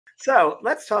So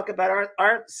let's talk about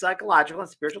our psychological and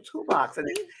spiritual toolbox. And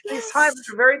these times Yes.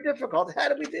 are very difficult. How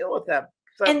do we deal with them?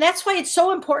 So, And that's why it's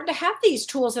so important to have these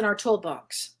tools in our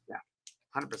toolbox. yeah,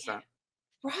 100%.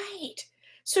 Right.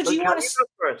 So So do you Kellee, want you to, go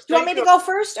first. do you No, want you me to go. go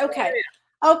first? Yeah, Okay.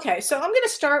 yeah, Okay. So I'm going to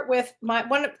start with my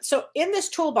one. So in this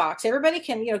toolbox, everybody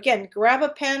can, again, grab a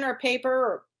pen or paper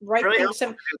or it's write really things, helpful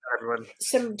to do that,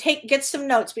 everyone. get some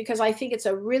notes, because I think it's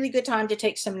a really good time to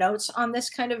take some notes on this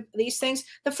kind of these things.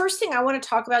 The first thing I want to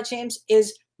talk about, James,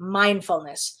 is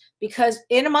mindfulness, because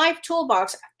in my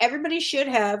toolbox, everybody should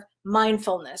have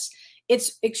mindfulness.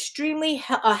 It's extremely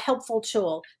a helpful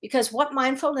tool, because what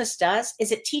mindfulness does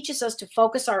is it teaches us to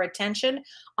focus our attention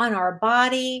on our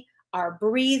body, our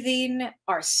breathing,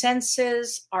 our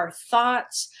senses, our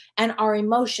thoughts, and our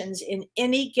emotions in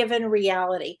any given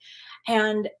reality.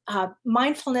 And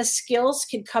mindfulness skills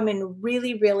can come in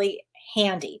really, really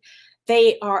handy.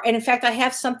 They are, and in fact, I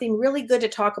have something really good to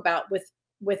talk about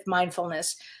with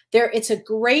mindfulness. It's a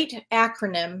great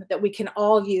acronym that we can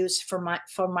all use for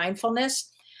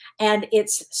mindfulness, and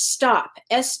it's STOP,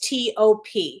 STOP.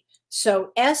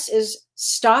 So S is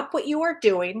stop what you are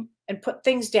doing and put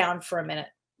things down for a minute.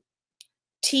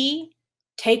 T,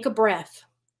 take a breath.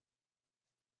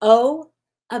 O,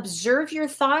 observe your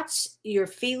thoughts, your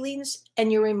feelings,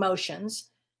 and your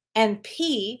emotions. And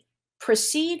P,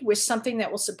 proceed with something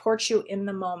that will support you in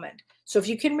the moment. So if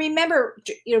you can remember,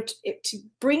 to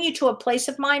bring you to a place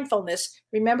of mindfulness,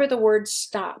 remember the word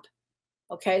stop.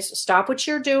 Okay, so stop what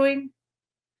you're doing,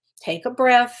 take a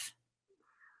breath,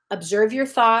 observe your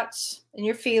thoughts and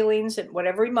your feelings and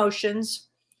whatever emotions,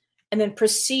 and then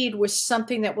proceed with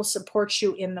something that will support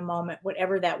you in the moment,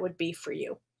 whatever that would be for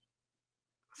you.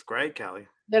 It's great, Kellee. Is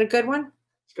that a good one?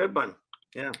 It's a good one.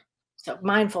 Yeah. So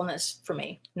mindfulness for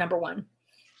me, number one.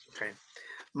 Okay.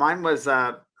 Mine was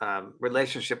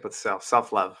relationship with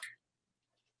self-love.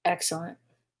 Excellent.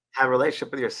 Have a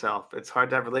relationship with yourself. It's hard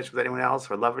to have a relationship with anyone else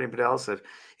or love anybody else if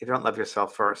you don't love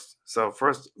yourself first. So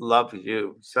first, love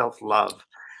you, self-love.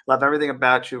 Love everything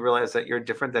about you. Realize that you're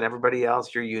different than everybody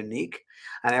else. You're unique.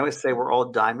 And I always say we're all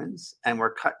diamonds, and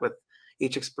we're cut with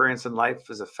each experience in life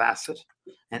is a facet,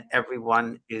 and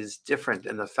everyone is different,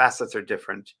 and the facets are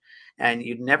different. And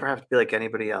you never have to be like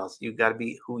anybody else. You got to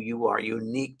be who you are,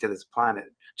 unique to this planet,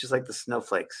 just like the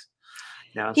snowflakes.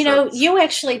 So You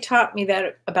actually taught me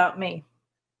that about me.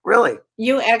 really,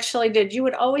 You actually did. You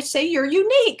would always say, you're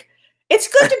unique. It's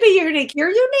good to be unique.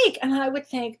 You're unique. And I would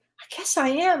think, I guess I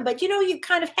am. But you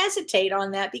kind of hesitate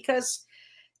on that, because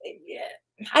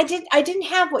I didn't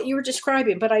have what you were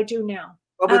describing, but I do now.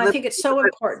 well, And we I live think it's in so a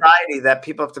important. society that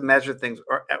people have to measure things,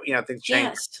 or things change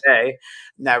Yes. today.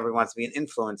 Now everyone wants to be an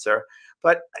influencer,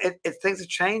 but things have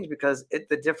changed because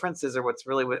the differences are what's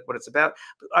really what it's about.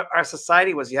 Our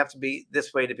society was you have to be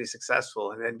this way to be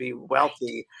successful and then be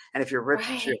wealthy, and if you're rich,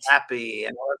 you're Right. happy,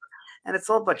 and it's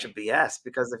all a bunch of BS.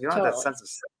 Because if you don't have that Totally. sense of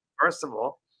self, first of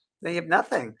all, then you have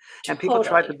nothing. And people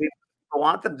try to Totally. be what people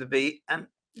want them to be, and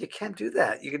you can't do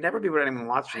that. You can never be what anyone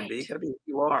wants you to be. You Right. got to be who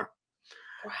you are.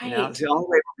 It's Right. the only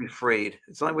way we'll be freed.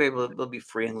 It's the only way we'll be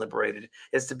free and liberated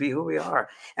is to be who we are.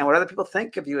 And what other people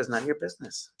think of you is none of your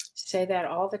business. Say that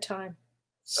all the time.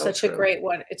 So Such a true. great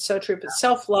one. It's so true. But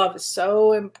self-love is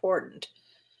so important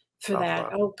for that.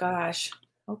 Self-love. Oh gosh.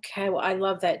 Okay. Well, I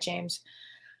love that, James.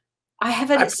 I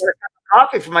have I put it. a cup of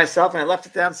coffee for myself and I left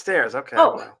it downstairs. Okay.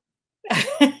 Oh. Well.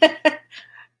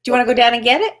 Do you want to go down and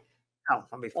get it? No,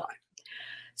 I'll be fine.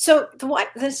 So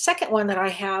the second one that I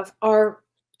have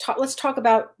let's talk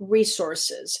about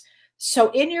resources.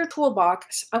 So in your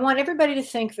toolbox, I want everybody to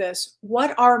think this: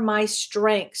 what are my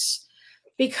strengths?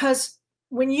 Because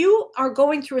when you are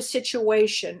going through a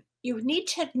situation, you need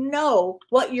to know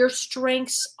what your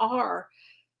strengths are.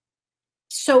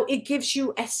 So it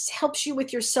helps you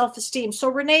with your self-esteem. So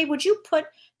Renee, would you put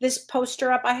this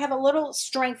poster up? I have a little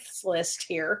strengths list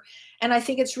here, and I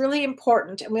think it's really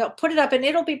important. And we'll put it up, and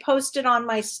it'll be posted on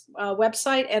my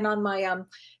website and on my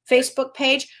Facebook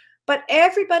page. But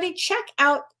everybody, check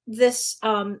out this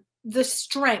the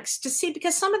strengths to see,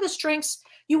 because some of the strengths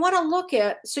you want to look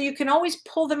at, so you can always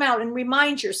pull them out and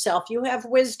remind yourself you have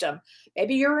wisdom.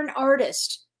 Maybe you're an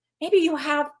artist. Maybe you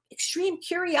have extreme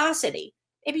curiosity.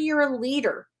 Maybe you're a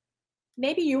leader.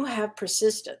 Maybe you have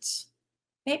persistence.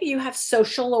 Maybe you have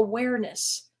social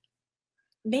awareness.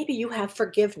 Maybe you have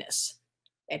forgiveness.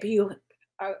 Maybe you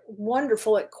are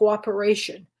wonderful at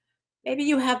cooperation. Maybe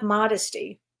you have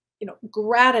modesty.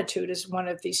 Gratitude is one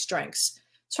of these strengths.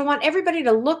 So I want everybody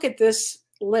to look at this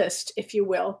list, if you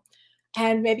will,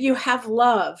 and maybe you have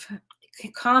love,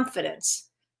 confidence.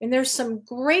 And there's some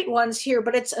great ones here,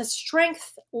 but it's a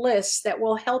strength list that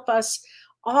will help us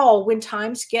all, when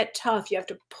times get tough, you have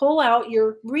to pull out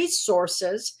your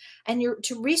resources and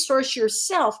to resource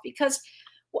yourself. Because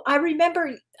I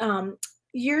remember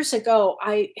years ago,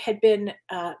 I had been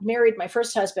married. My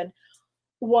first husband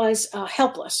was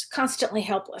helpless, constantly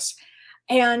helpless.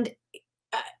 And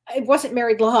I wasn't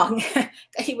married long.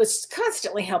 He was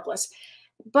constantly helpless.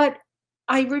 But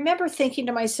I remember thinking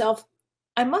to myself,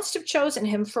 I must have chosen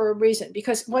him for a reason,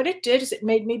 because what it did is it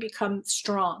made me become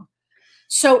strong.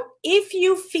 So if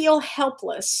you feel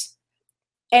helpless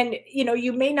and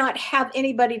you may not have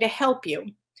anybody to help you,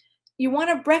 you want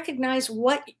to recognize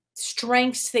what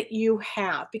strengths that you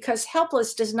have, because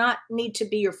helpless does not need to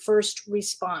be your first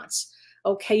response.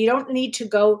 Okay, you don't need to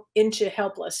go into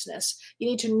helplessness. You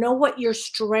need to know what your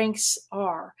strengths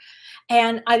are.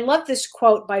 And I love this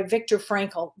quote by Viktor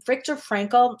Frankl. Viktor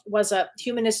Frankl was a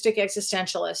humanistic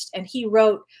existentialist, and he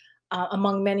wrote,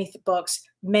 among many books,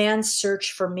 Man's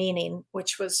Search for Meaning,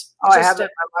 which was just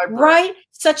right,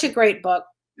 such a great book.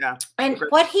 Yeah. And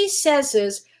what he says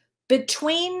is,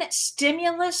 between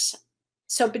stimulus,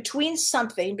 so between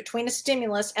a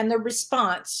stimulus and the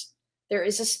response, there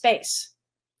is a space.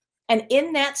 And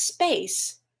in that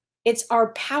space, it's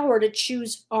our power to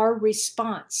choose our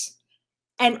response.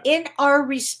 And in our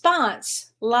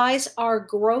response lies our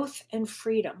growth and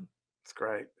freedom. That's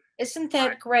great. Isn't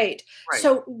that great? Right.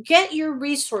 So get your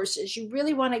resources. You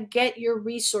really want to get your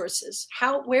resources.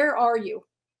 Where are you?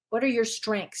 What are your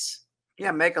strengths?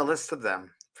 Yeah, make a list of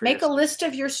them. Make a list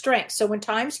of your strengths. So when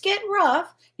times get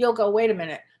rough, you'll go, wait a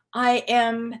minute, I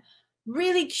am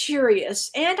really curious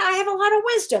and I have a lot of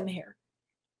wisdom here.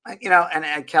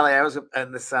 And Kellee,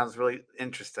 and this sounds really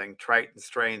interesting, trite and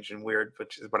strange and weird,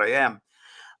 which is what I am.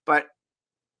 But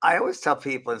I always tell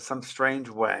people in some strange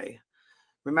way,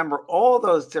 remember all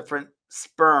those different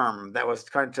sperm that was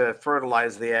trying to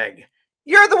fertilize the egg.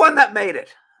 You're the one that made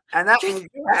it. And that means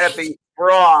you had to be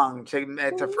strong to fertilize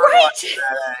that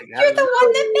egg. You're the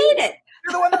one that made it.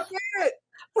 You're the one that made it.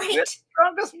 Right. You're the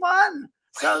strongest one.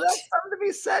 So that's something to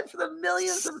be said for the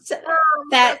millions of sperm.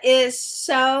 That is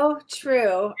so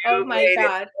true. Oh my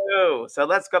God. So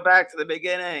let's go back to the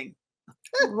beginning.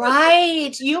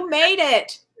 Right. You made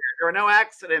it. There are no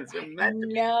accidents. You're meant to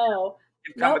be.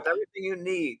 You've come with everything you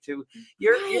need to.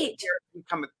 You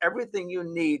come with everything you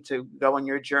need to go on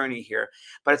your journey here.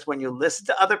 But it's when you listen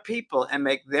to other people and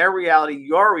make their reality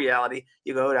your reality,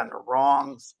 you go down the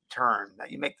wrong turn.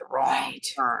 You make the wrong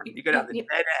turn. You go down the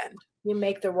dead end. You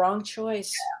make the wrong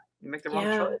choice. Yeah, you make the wrong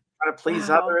choice. Try to please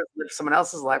others, live someone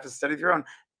else's life instead of your own.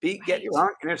 Get your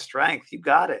own inner strength. You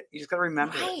got it. You just got to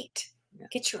remember it. Yeah.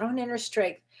 Get your own inner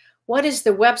strength. What is the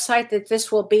website that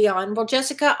this will be on? Well,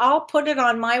 Jessica, I'll put it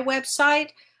on my website,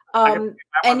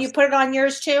 and you put it on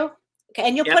yours too. Okay,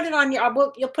 and you'll put it on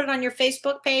you'll put it on your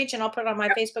Facebook page, and I'll put it on my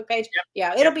Facebook page.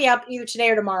 Yeah, it'll be up either today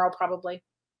or tomorrow, probably.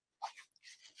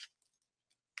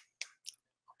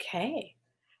 Okay.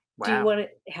 Wow. Do you want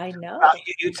to? I know.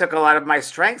 You took a lot of my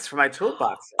strengths from my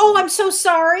toolbox. Oh, I'm so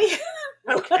sorry.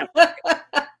 Okay.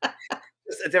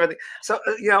 It's a different thing. So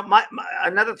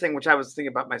another thing which I was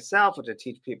thinking about myself, which I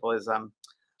teach people, is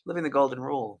living the golden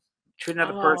rule. Treat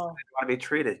another person as you want to be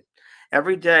treated.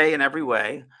 Every day in every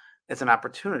way, it's an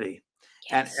opportunity.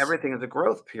 Yes. And everything is a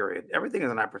growth period. Everything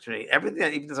is an opportunity. Everything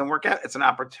that even doesn't work out, it's an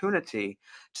opportunity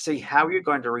to see how you're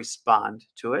going to respond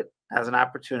to it as an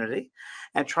opportunity,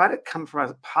 and try to come from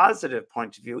a positive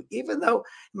point of view. Even though it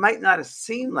might not have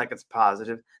seemed like it's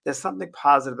positive, there's something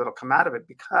positive that'll come out of it,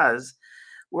 because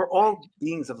we're all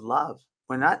beings of love.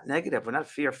 We're not negative. We're not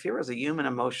fear. Fear is a human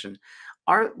emotion.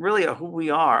 Who we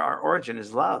are, our origin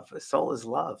is love. The soul is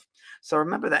love. So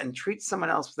remember that, and treat someone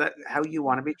else how you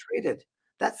want to be treated.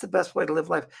 That's the best way to live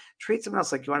life. Treat someone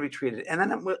else like you want to be treated. And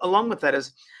then along with that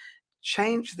is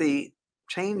change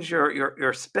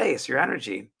your space, your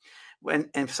energy. And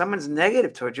if someone's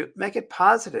negative towards you, make it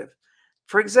positive.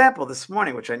 For example, this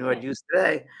morning, which I knew I'd use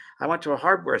today, I went to a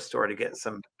hardware store to get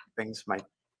some things, my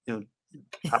new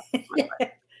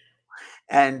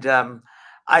and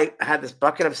I had this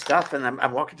bucket of stuff, and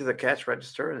I'm walking to the cash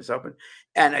register, and it's open,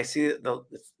 and I see the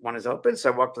one is open.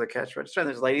 So I walk to the cash register, and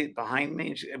there's a lady behind me,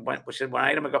 and she had one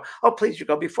item. I go, "Oh, please, you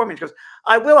go before me." And she goes,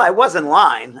 "I will. I was in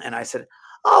line." And I said,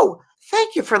 "Oh,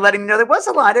 thank you for letting me know there was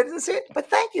a line. I didn't see it, but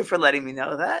thank you for letting me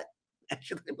know that." And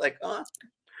she's like, "Oh."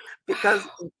 Because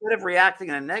instead of reacting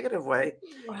in a negative way,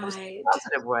 it was a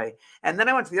positive way. And then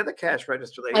I went to the other cash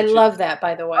register lady. I love that,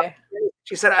 by the way.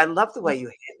 She said, "I love the way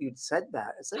you'd said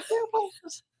that." I said, "Yeah, well,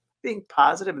 just being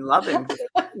positive and loving."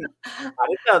 I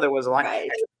didn't know there was a line. Right.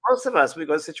 Most of us, we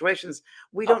go to situations,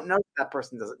 we don't know that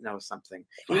person doesn't know something.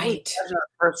 Right. Even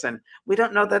person, we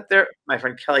don't know that my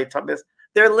friend Kellee taught me this,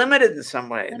 they're limited in some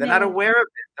way. They're not aware of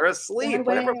it. They're asleep.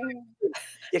 Whatever.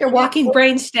 They're walking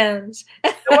brainstones.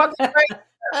 They're walking brain,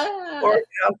 or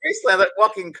recently, like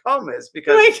walking comas,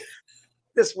 because Right.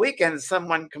 this weekend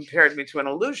someone compared me to an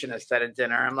illusionist at a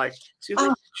dinner. I'm like,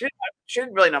 Oh, she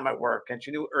didn't really know my work, and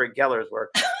she knew Uri Geller's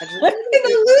work. And she's like, an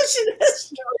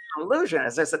illusionist.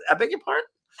 illusionist. I said, I beg your pardon?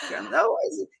 Yeah, no, I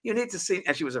said, you need to see.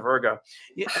 And she was a Virgo,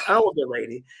 an older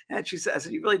lady. And she said, I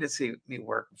said, you really need to see me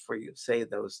work before you say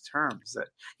those terms that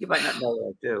you might not know what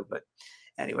I do. But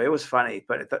anyway, it was funny.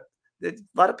 But a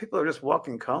lot of people are just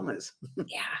walking comas.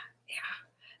 Yeah.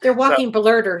 They're walking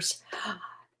blurters.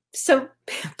 So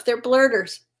they're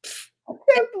blurters.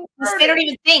 They don't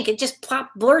even think. It just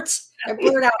blurts. They're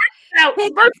blurred out.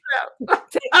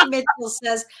 Peggy Mitchell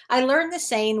says, I learned the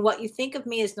saying, what you think of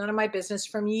me is none of my business,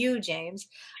 from you, James.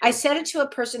 I said it to a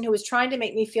person who was trying to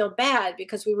make me feel bad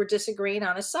because we were disagreeing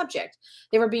on a subject.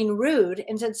 They were being rude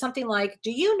and said something like,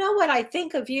 do you know what I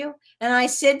think of you? And I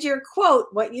said, your quote,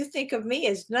 what you think of me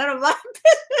is none of my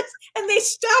business. And they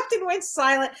stopped and went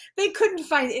silent. They couldn't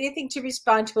find anything to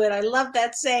respond to it. I love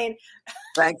that saying.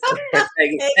 Thank you.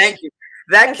 Thank you.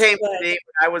 That That's came good. to me when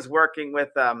I was working with,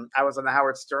 I was on the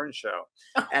Howard Stern show.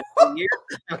 And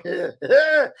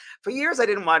for years, I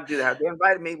didn't want to do that. They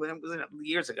invited me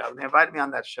years ago. They invited me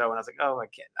on that show. And I was like, oh, I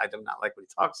can't. I do not like what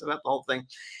he talks about, the whole thing.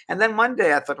 And then one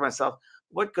day I thought to myself,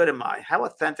 what good am I? How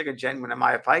authentic and genuine am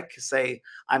I? If I say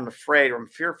I'm afraid or I'm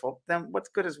fearful, then what's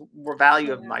good is more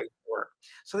value of my work.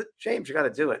 So James, you got to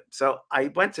do it. So I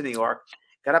went to New York,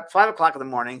 got up 5 o'clock in the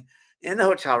morning in the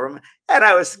hotel room, and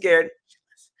I was scared.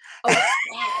 Oh,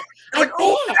 like,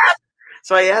 oh,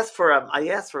 so I asked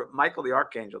for Michael the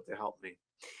Archangel to help me,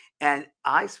 and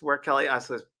I swear, Kellee, I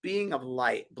saw this being of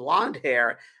light, blonde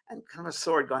hair, and kind of a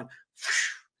sword going,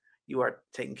 you are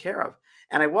taken care of.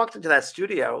 And I walked into that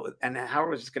studio, and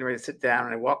Howard was just getting ready to sit down,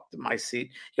 and I walked to my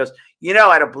seat. He goes,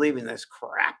 I don't believe in this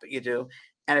crap that you do.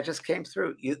 And it just came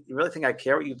through. You really think I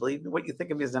care what you believe in? What you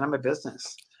think of me is none of my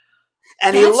business.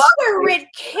 And that's where it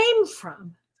came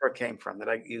from. Where it came from, that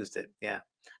I used it. Yeah.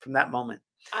 From that moment.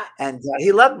 And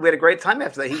he loved it. We had a great time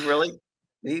after that. He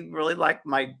really liked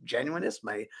my genuineness,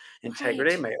 my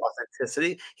integrity, my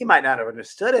authenticity. He might not have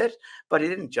understood it, but he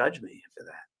didn't judge me after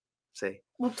that. See?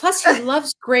 Well, plus he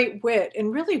loves great wit,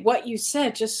 and really what you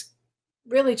said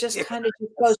really kind of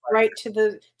goes right to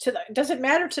the it doesn't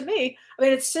matter to me. I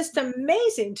mean, it's just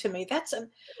amazing to me. That's love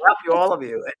you, all of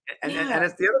you. And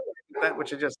it's the other thing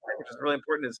which is really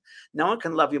important, is no one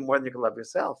can love you more than you can love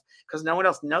yourself, because no one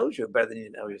else knows you better than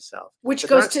you know yourself. Which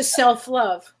goes to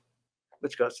self-love.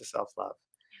 Which goes to self-love.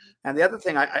 And the other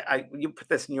thing you put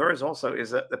this in yours also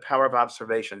is the power of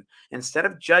observation. Instead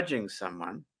of judging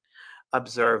someone,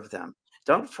 observe them.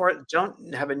 Don't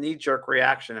have a knee-jerk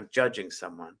reaction of judging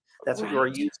someone. That's what you're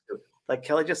used to. Like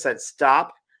Kellee just said,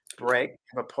 stop, break,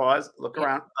 have a pause, look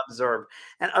around, observe.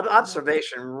 And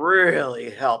observation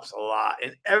really helps a lot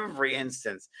in every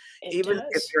instance. Even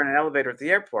if you're in an elevator at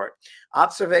the airport,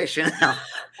 observation.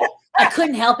 I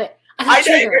couldn't help it. I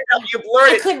know you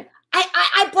blurted. I couldn't.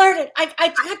 I blurted. I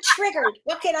got triggered.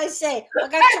 What can I say? I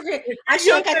got triggered.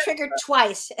 Actually, I got triggered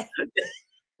twice.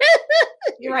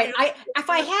 You're right. If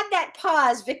I had that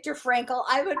pause, Viktor Frankl,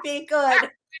 I would be good.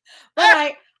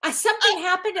 But something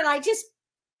happened, and I just,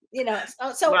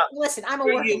 listen, I'm a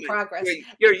work in progress.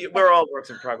 We're all works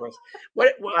in progress.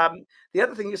 The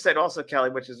other thing you said also,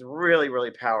 Kellee, which is really, really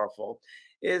powerful,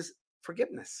 is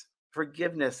forgiveness.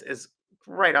 Forgiveness is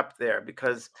right up there,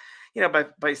 because by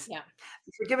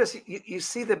forgiveness, you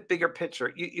see the bigger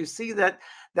picture. You see that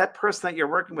person that you're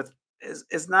working with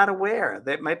is not aware.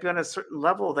 They might be on a certain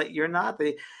level that you're not.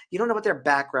 You don't know what their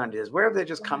background is, wherever they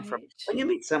just come from. When you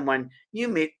meet someone, you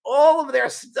meet all of their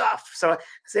stuff. So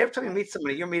every time you meet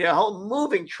somebody, you meet a whole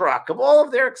moving truck of all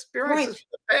of their experiences from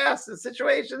the past and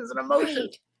situations and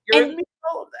emotions. You're meeting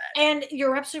all of that. And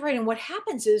you're absolutely right. And what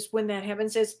happens is, when that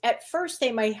happens, is at first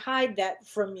they might hide that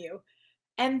from you.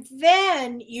 And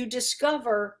then you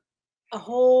discover a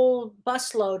whole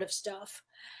busload of stuff.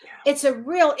 It's a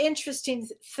real interesting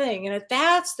thing. And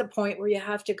that's the point where you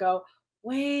have to go,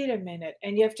 wait a minute.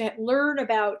 And you have to learn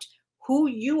about who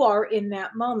you are in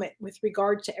that moment with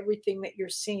regard to everything that you're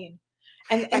seeing.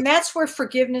 And that's where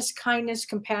forgiveness, kindness,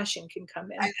 compassion can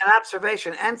come in. And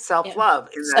observation and self-love.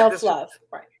 Self-love,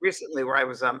 right. Recently, where I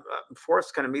was forced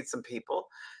to kind of meet some people,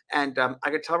 and I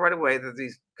could tell right away that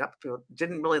these people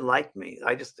didn't really like me.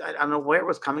 I don't know where it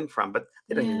was coming from, but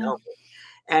they didn't know me.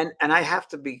 And I have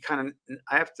to be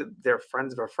they're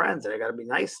friends of our friends, and I got to be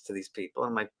nice to these people.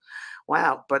 I'm like,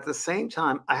 wow. But at the same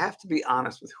time, I have to be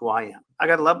honest with who I am. I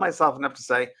got to love myself enough to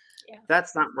say,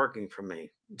 that's not working for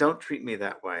me. Don't treat me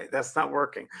that way. That's not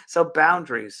working. So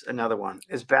boundaries, another one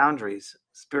is boundaries,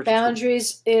 spiritual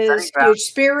Boundaries setting is boundaries. huge.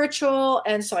 Spiritual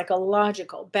and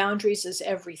psychological. Boundaries is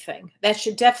everything. That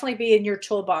should definitely be in your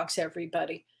toolbox,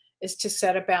 everybody, is to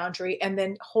set a boundary and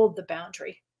then hold the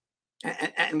boundary.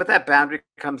 And with that boundary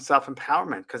comes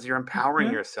self-empowerment because you're empowering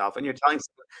Mhm. yourself and you're telling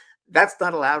someone that's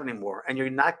not allowed anymore. And you're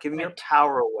not giving your Right.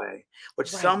 power away, which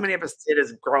so Right. many of us did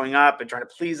as growing up and trying to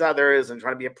please others and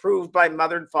trying to be approved by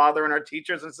mother and father and our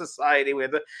teachers and society. We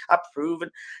had to approve.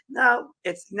 And no,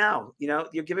 it's no,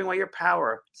 you're giving away your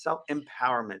power,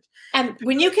 self-empowerment. And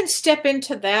when you can step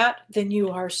into that, then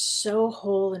you are so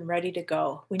whole and ready to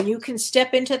go. When you can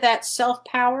step into that self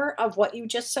power of what you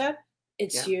just said,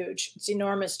 it's Yeah. huge. It's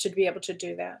enormous to be able to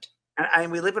do that.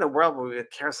 And we live in a world where we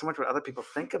care so much what other people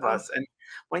think of Oh, us. And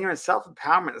when you're in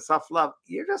self-empowerment and self-love,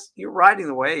 you're riding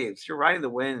the waves, you're riding the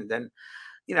wind. And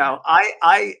yeah.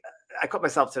 I caught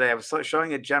myself today. I was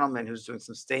showing a gentleman who's doing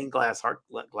some stained glass art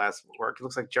glass work. It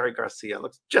looks like Jerry Garcia. It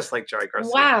looks just like Jerry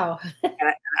Garcia. Wow.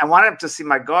 And I wanted him to see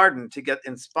my garden to get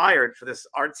inspired for this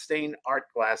art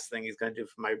glass thing he's going to do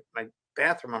for my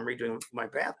bathroom. I'm redoing my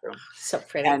bathroom. So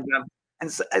pretty.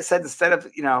 And so I said, instead of,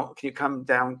 can you come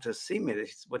down to see me?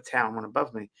 This what town, one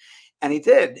above me. And he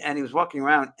did. And he was walking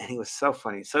around and he was so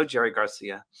funny. So Jerry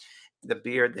Garcia, the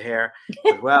beard, the hair.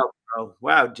 He goes, wow, bro,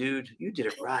 wow, dude, you did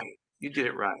it right. You did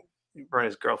it right. He brought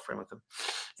his girlfriend with him.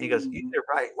 And he goes, you did it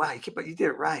right. Wow, you did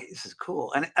it right. This is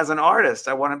cool. And as an artist,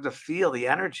 I want him to feel the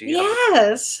energy of the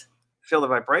Yes. feel the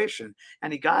vibration,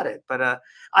 and he got it. But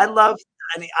I love,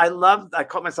 I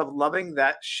caught myself loving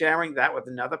that, sharing that with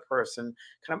another person,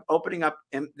 kind of opening up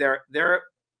in their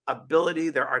ability,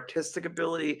 their artistic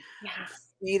ability, Yeah.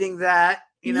 feeding that,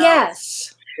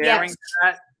 Yes. sharing Yes.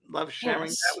 that, love sharing that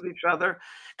Yes. with each other,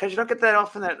 because you don't get that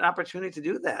often, that opportunity to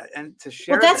do that and to Well,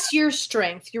 share that. that's your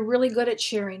strength. You're really good at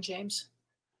sharing, James.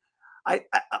 I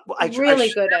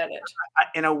Really good at it.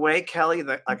 in a way, Kelly,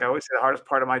 like I always say, the hardest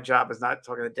part of my job is not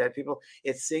talking to dead people.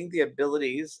 It's seeing the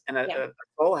abilities and Yeah. a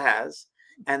soul has,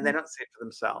 and they Mhm. don't see it for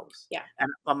themselves. Yeah.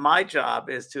 And my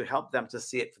job is to help them to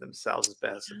see it for themselves as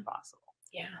best as possible.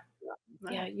 Yeah.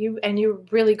 Yeah. Yeah. You're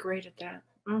really great at that.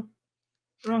 Mm,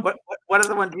 mm. What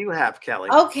other one do you have, Kelly?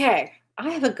 Okay. I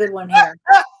have a good one here.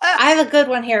 I have a good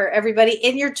one here, everybody.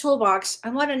 In your toolbox, I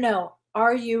want to know,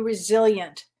 are you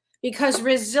resilient? Because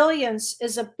resilience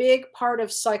is a big part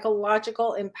of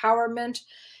psychological empowerment.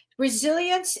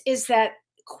 Resilience is that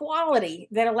quality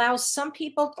that allows some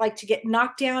people like to get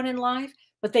knocked down in life,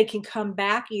 but they can come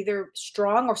back either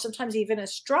strong or sometimes even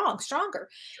as stronger.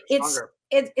 It's Stronger.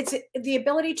 it's the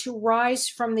ability to rise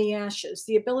from the ashes,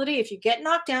 the ability if you get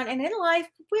knocked down, and in life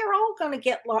we're all going to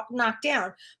get knocked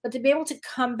down, but to be able to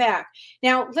come back.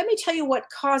 Now, let me tell you what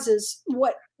causes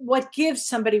what gives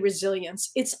somebody resilience.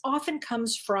 It's often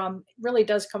comes from, really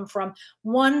does come from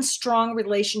one strong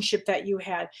relationship that you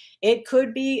had. It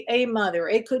could be a mother,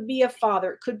 it could be a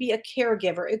father, it could be a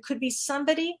caregiver, it could be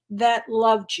somebody that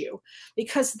loved you,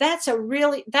 because that's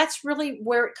really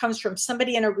where it comes from,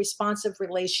 somebody in a responsive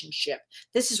relationship.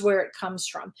 This is where it comes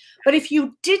from. But if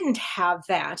you didn't have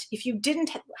that,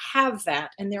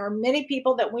 and there are many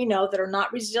people that we know that are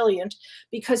not resilient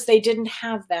because they didn't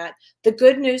have that, the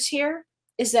good news here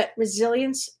is that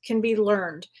resilience can be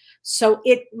learned. So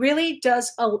it really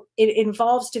does, it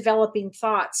involves developing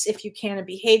thoughts, if you can, and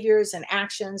behaviors and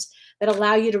actions that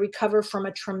allow you to recover from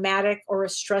a traumatic or a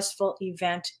stressful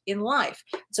event in life.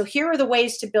 So here are the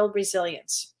ways to build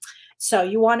resilience. So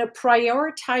you want to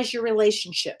prioritize your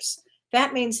relationships.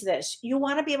 That means this: you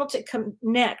want to be able to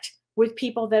connect with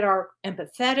people that are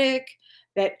empathetic,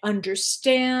 that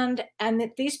understand, and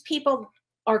that these people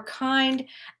are kind,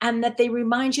 and that they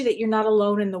remind you that you're not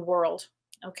alone in the world.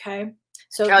 Okay.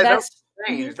 So Kelly, those that's,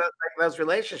 change. mhm, Those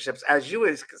relationships, as you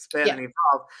expand yeah. and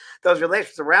evolve, those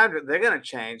relationships around you, they're going to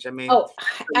change. I mean, Oh,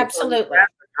 absolutely.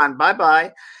 bye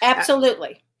bye.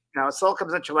 Absolutely. A soul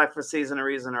comes into your life for a season, a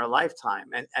reason, or a lifetime.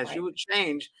 And as Right. you would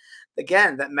change,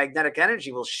 again, that magnetic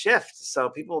energy will shift. So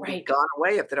people will be Right. gone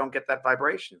away if they don't get that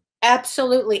vibration.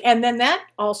 Absolutely. And then that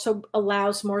also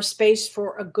allows more space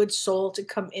for a good soul to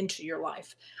come into your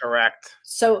life. Correct.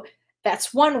 So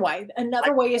that's one way.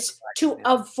 Another way is to Yeah.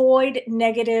 avoid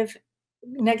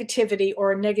negativity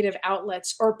or negative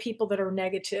outlets or people that are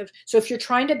negative. So if you're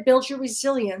trying to build your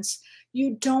resilience,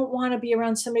 you don't want to be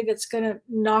around somebody that's going to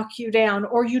knock you down,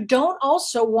 or you don't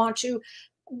also want to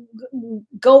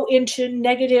go into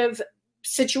negative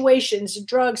situations,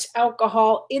 drugs,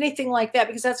 alcohol, anything like that,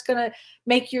 because that's going to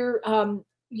make it's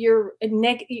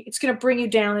going to bring you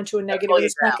down into a It'll negative. pull you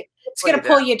down. It'll It's pull going you to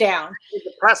down. pull you down.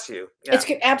 It'll depress you. It's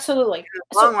Yeah. good, absolutely. In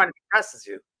the So long run, it depresses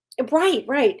you.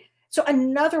 right. So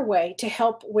another way to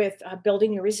help with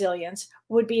building your resilience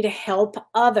would be to help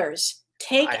others. I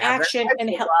Take have that action in my and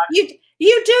help. toolbox.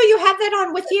 You do. You have that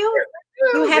on with you. Yes,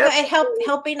 I You do. have Yes, a I do.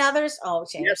 helping others. Oh,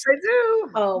 Yes, James. I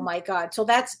do. Oh my God. So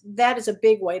that is a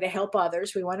big way to help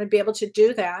others. We want to be able to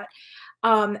do that.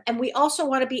 And we also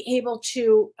want to be able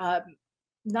to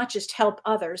not just help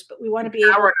others, but we want to be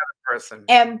Empower able another person.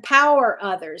 to empower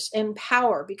others,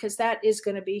 empower, because that is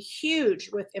going to be huge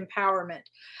with empowerment.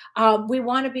 We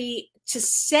want to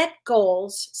set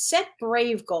goals, set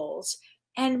brave goals,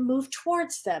 and move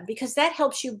towards them, because that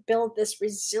helps you build this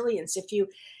resilience.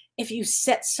 If you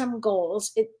set some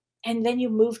goals, and then you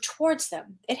move towards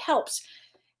them, it helps.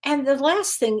 And the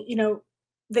last thing,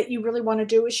 that you really want to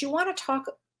do is you want to talk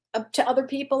up to other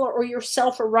people or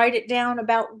yourself, or write it down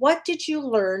about what did you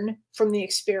learn from the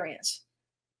experience.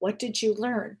 What did you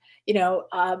learn?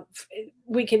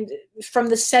 We can, from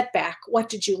the setback, what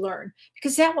did you learn?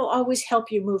 Because that will always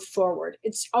help you move forward.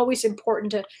 It's always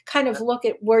important to kind of look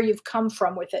at where you've come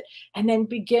from with it, and then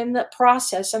begin the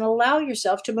process and allow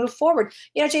yourself to move forward.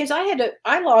 James,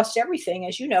 I lost everything,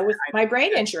 as you know, with my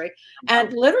brain injury.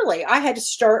 And literally I had to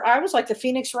start, I was like the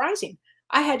Phoenix rising.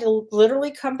 I had to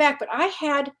literally come back, but I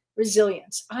had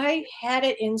resilience. I had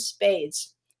it in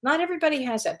spades. Not everybody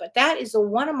has that, but that is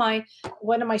one of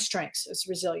my strengths, is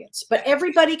resilience. But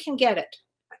everybody can get it.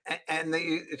 And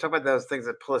you talk about those things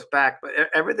that pull us back, but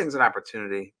everything's an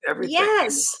opportunity. Everything.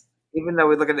 Yes. Even though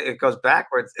we look at it, it goes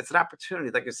backwards. It's an opportunity.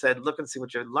 Like you said, look and see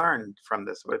what you learned from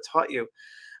this, what it taught you.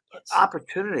 Yes.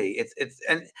 Opportunity.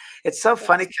 It's so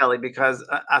funny, Kellee, because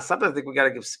sometimes I think we got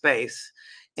to give space.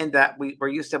 In that we're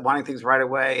used to wanting things right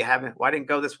away. Why didn't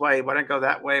go this way? Why didn't go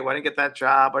that way? Why didn't get that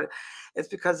job? But it's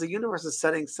because the universe is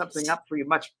setting something up for you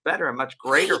much better and much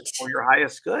greater for your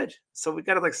highest good. So we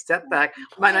got to step back.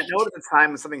 We might not know at the time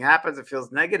when something happens, it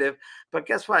feels negative, but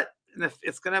guess what?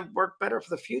 It's going to work better for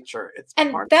the future.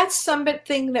 And that's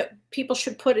something that people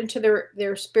should put into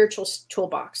their spiritual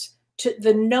toolbox. To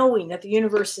the knowing that the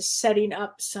universe is setting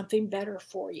up something better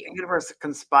for you. The universe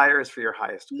conspires for your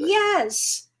highest good.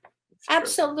 Yes.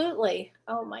 Absolutely.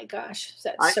 Oh my gosh,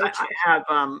 that's so true. I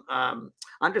have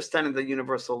understanding the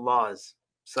universal laws.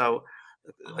 So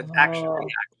action,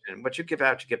 reaction. What you give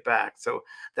out, you get back. So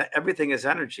that everything is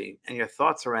energy, and your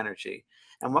thoughts are energy.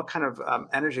 And what kind of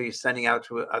energy are you sending out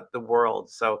to the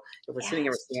world? So if we're sitting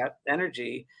here seeing out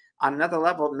energy on another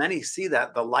level, many see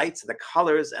that the lights, the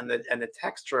colors, and the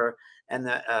texture and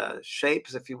the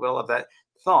shapes, if you will, of that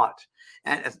thought.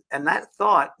 And that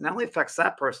thought not only affects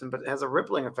that person, but it has a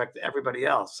rippling effect to everybody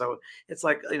else. So it's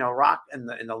like rock in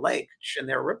the lake, and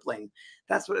they're rippling.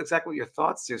 That's exactly what your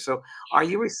thoughts do. So are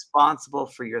you responsible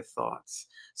for your thoughts?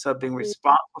 So being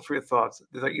responsible for your thoughts,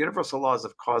 the universal laws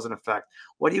of cause and effect.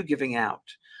 What are you giving out?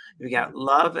 You're giving out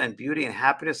love and beauty and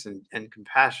happiness and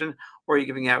compassion, or are you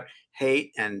giving out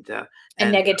hate and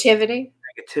negativity?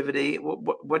 Negativity.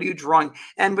 What are you drawing?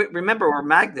 And remember, we're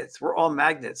magnets. We're all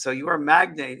magnets. So you are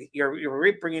magnet.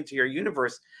 You're bringing to your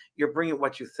universe. You're bringing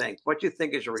what you think. What you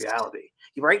think is your reality.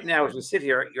 Right now, as you sit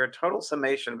here, you're a total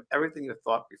summation of everything you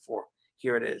thought before.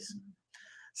 Here it is.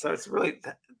 So it's really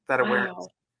that awareness. Wow.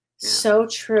 Yeah. So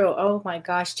true. Oh my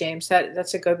gosh, James,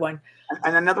 that's a good one.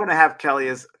 And another one I have, Kellee,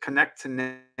 is connect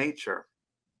to nature.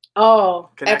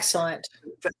 Oh, excellent.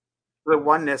 The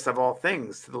oneness of all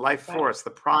things, the life force,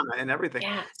 the prana, and everything.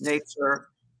 Yes. Nature,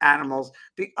 animals.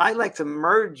 I like to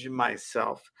merge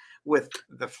myself with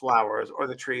the flowers or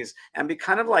the trees and be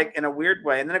kind of like in a weird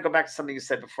way. And then I go back to something you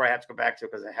said before I have to go back to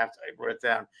it because I wrote it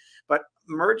down. But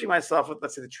merging myself with,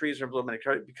 let's say, the trees are in bloom and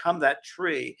I become that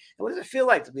tree. And what does it feel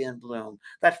like to be in bloom?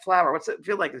 That flower, what's it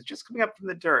feel like? It's just coming up from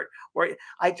the dirt. Or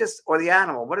the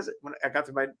animal. What is it? When I got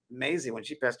to my Maisie when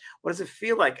she passed, what does it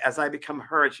feel like as I become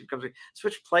her? She becomes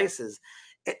switch places.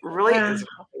 It really is an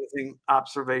amazing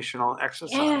observational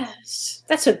exercise. Yes,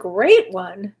 that's a great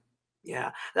one.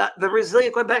 Yeah, the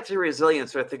resilience. Going back to your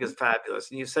resilience, I think is fabulous.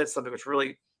 And you said something which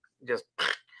really just.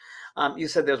 You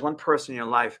said there's one person in your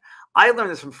life. I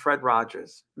learned this from Fred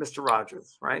Rogers, Mr.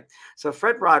 Rogers, right? So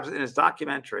Fred Rogers in his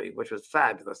documentary, which was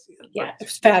fabulous. Yeah,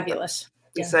 it's fabulous.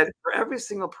 He said, for every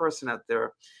single person out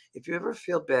there, if you ever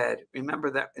feel bad, remember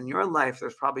that in your life,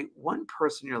 there's probably one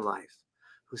person in your life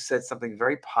who said something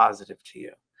very positive to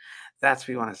you. That's what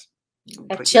you want to.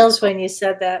 It chills when you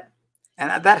said that.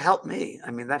 And that helped me.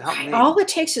 I mean, that helped me. All it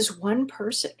takes is one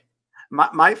person.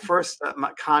 My first,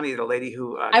 Connie, the lady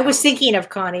who. I was thinking of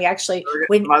Connie, actually.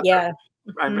 My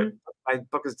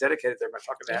book is dedicated to her, my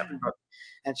Fucking Happy book.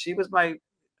 And she was I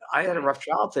had a rough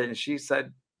childhood, and she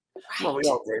said, well, we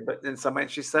all did, but in some way,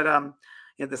 she said,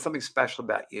 there's something special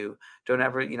about you. Don't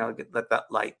ever, let that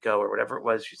light go, or whatever it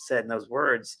was she said in those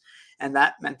words. And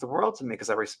that meant the world to me because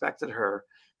I respected her.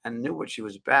 and knew what she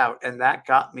was about. And that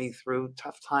got me through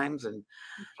tough times. And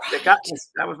Right.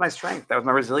 that was my strength. That was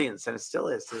my resilience. And it still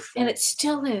is to this And day. it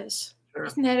still is. Sure.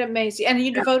 Isn't that amazing? And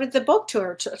you Yeah. devoted the book to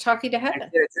her, Talking to I Heaven.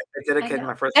 did, I did a I kid know.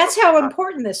 my first That's book. how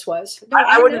important this was. No,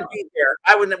 I I wouldn't know. be here.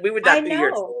 We would I not be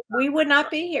here. know. We would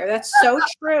not be here. That's so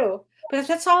true. But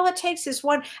that's all it takes is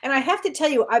one. And I have to tell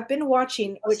you, I've been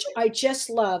watching, which I just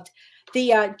loved,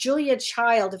 the Julia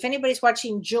Child. If anybody's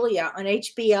watching Julia on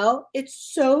HBO, it's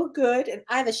so good. And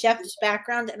I have a chef's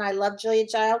background and I love Julia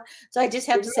Child. So I just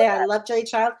have to say I love Julia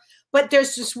Child. But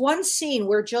there's this one scene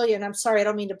where Julia, and I'm sorry, I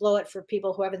don't mean to blow it for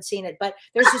people who haven't seen it, but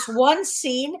there's this one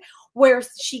scene where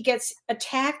she gets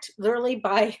attacked literally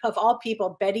by, of all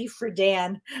people, Betty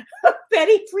Friedan.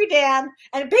 Betty Friedan.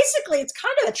 And basically, it's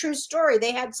kind of a true story.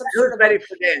 They had some sort of Betty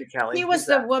Friedan, Kellee. She was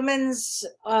the woman's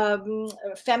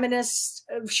feminist.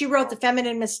 She wrote The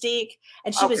Feminine Mystique,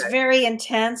 and she was very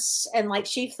intense. And like,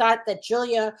 she thought that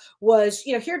Julia was,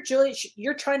 you know, here, Julia,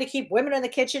 you're trying to keep women in the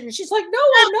kitchen. And she's like, no,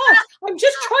 I'm not. I'm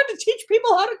just trying to teach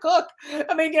people how to cook.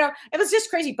 I mean, you know, it was just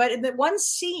crazy. But in the one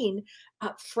scene,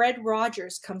 Fred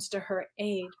Rogers comes to her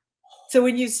aid. So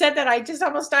when you said that, I just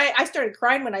almost died. I started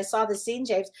crying when I saw the scene,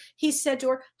 James. He said to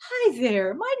her, hi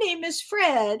there, my name is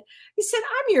Fred. He said,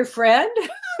 I'm your friend. And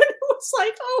it was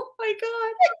like, oh my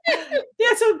God.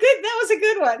 Yeah, so good. That was a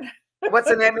good one. What's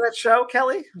the name of that show,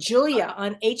 Kellee? Julia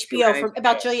on HBO,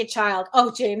 about Julia Child.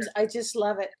 Oh, James, I just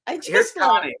love it. I just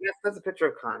love it. That's a picture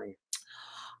of Connie.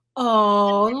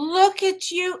 Oh, look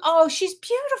at you. Oh, she's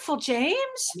beautiful, James.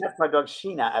 And that's my dog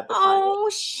Sheena at the time. Oh,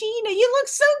 Sheena, you look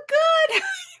so good.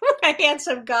 What a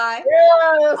handsome guy. Yes,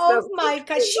 oh my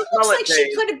God. She looks like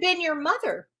she could have been your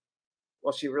mother.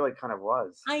 Well, she really kind of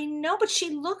was. I know, but she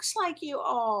looks like you.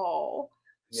 Oh,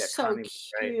 yeah, so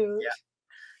cute.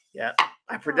 Yeah.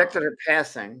 I predicted her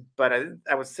passing, but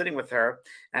I was sitting with her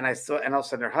and I saw, and all of a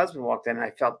sudden her husband walked in and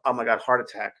I felt, oh my God, heart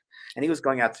attack. And he was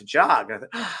going out to jog. And I thought,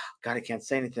 oh, God, I can't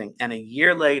say anything. And a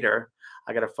year later,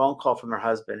 I got a phone call from her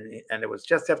husband, and it was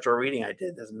just after a reading I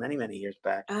did. This was many, many years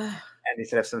back. And he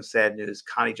said, I have some sad news.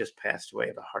 Connie just passed away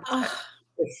of a heart attack.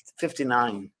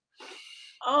 59.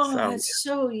 Oh, that's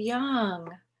so young.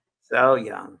 So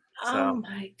young. Oh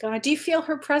my God. Do you feel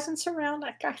her presence around?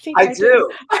 I think I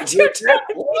do. I do too.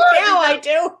 Now I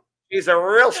do. She's a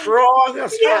real strong.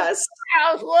 Yes.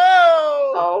 Whoa.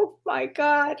 Oh my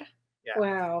God. Yeah.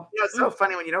 Wow. You know, it's so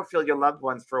funny when you don't feel your loved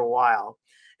ones for a while,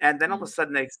 and then all of a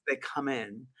sudden they come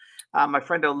in. My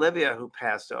friend Olivia, who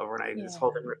passed over, and I was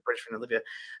holding British friend Olivia,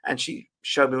 and she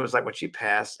showed me what it was like when she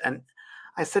passed. And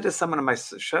I said to someone on my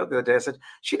show the other day, I said,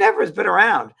 she never has been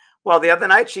around. Well, the other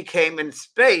night she came in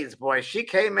spades, boy. She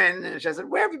came in and she said,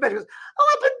 where have you been? She goes,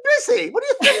 oh, I've been busy. What do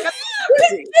you think? I've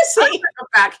been busy. I'm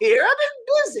back here. I've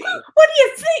been busy. What do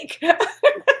you think?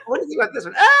 What do you think about this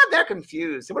one? They're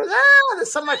confused. What is,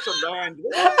 there's so much to learn.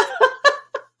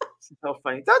 It's so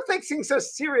funny. Don't take things so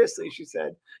seriously, she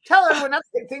said. Tell her we're not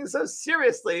taking things so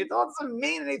seriously. It doesn't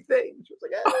mean anything. She was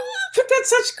like, but that's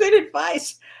such good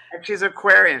advice. And she's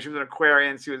Aquarian. She was an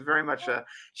Aquarian. She was very much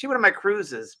she went on my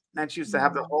cruises, and she used to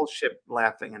have the whole ship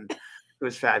laughing, and it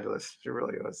was fabulous. She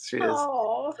really was. She is.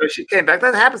 So she came back.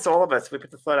 That happens to all of us. We put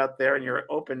the thought out there, and you're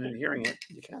open and hearing it.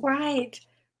 You can. Right.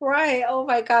 Oh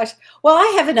my gosh. Well,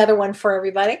 I have another one for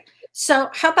everybody. So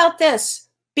how about this?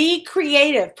 Be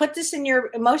creative. Put this in your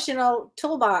emotional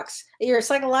toolbox, your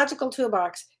psychological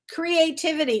toolbox.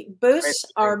 Creativity boosts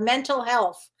our mental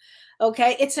health.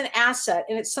 Okay, it's an asset,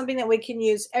 and it's something that we can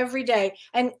use every day.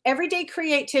 And everyday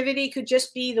creativity could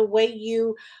just be the way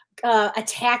you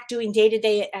attack doing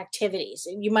day-to-day activities.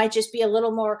 And you might just be a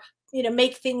little more, you know,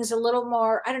 make things a little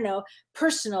more, I don't know,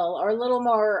 personal, or a little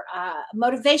more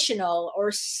motivational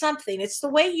or something. It's the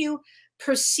way you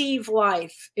perceive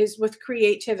life is with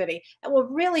creativity. It will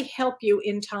really help you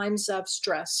in times of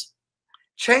stress.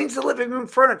 Change the living room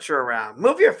furniture around.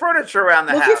 Move your furniture around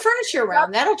the house. Move your furniture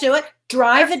around. That'll do it.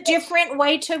 Drive a different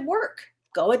way to work.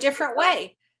 Go a different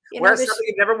way. Wear something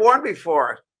you've never worn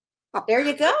before. There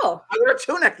you go. I wore a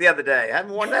tunic the other day. I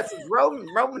haven't worn that since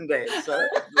Roman days. So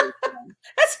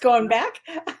that's going back.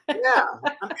 Yeah.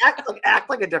 Act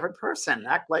like a different person.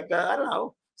 Act like, I don't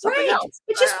know. Something else.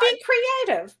 But just be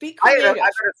creative. Be creative.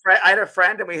 I had a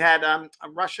friend, and we had a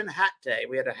Russian hat day.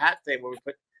 We had a hat day where we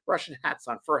put Russian hats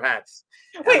on, fur hats.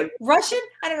 Wait, Russian?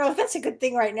 I don't know if that's a good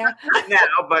thing right now. Not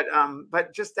now,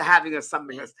 but just having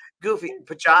something that's goofy.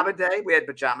 Pajama day. We had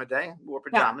pajama day. We wore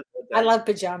pajamas. Yeah, I love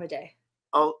pajama day.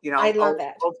 Oh, you know, I love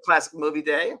that. Old classic movie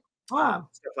day. Stuff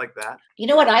like that. You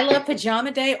know what? I love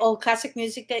pajama day, old classic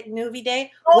music day, movie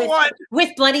day,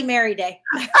 with Bloody Mary day.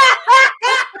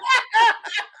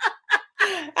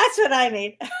 That's what I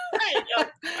mean.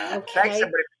 Okay. Thanks,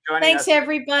 everybody, for joining us. Thanks,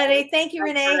 everybody. Thank you,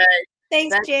 Renee.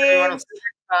 Thanks, everyone. James.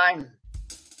 Time.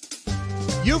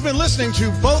 You've been listening to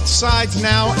Both Sides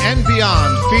Now and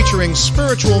Beyond, featuring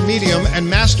spiritual medium and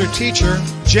master teacher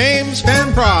James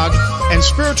Van Praagh and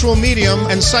spiritual medium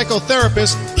and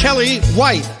psychotherapist Kellee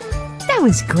White. That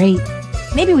was great.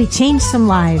 Maybe we changed some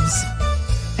lives.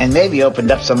 And maybe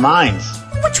opened up some minds.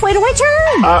 Which way do I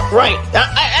turn? Right.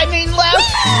 I mean,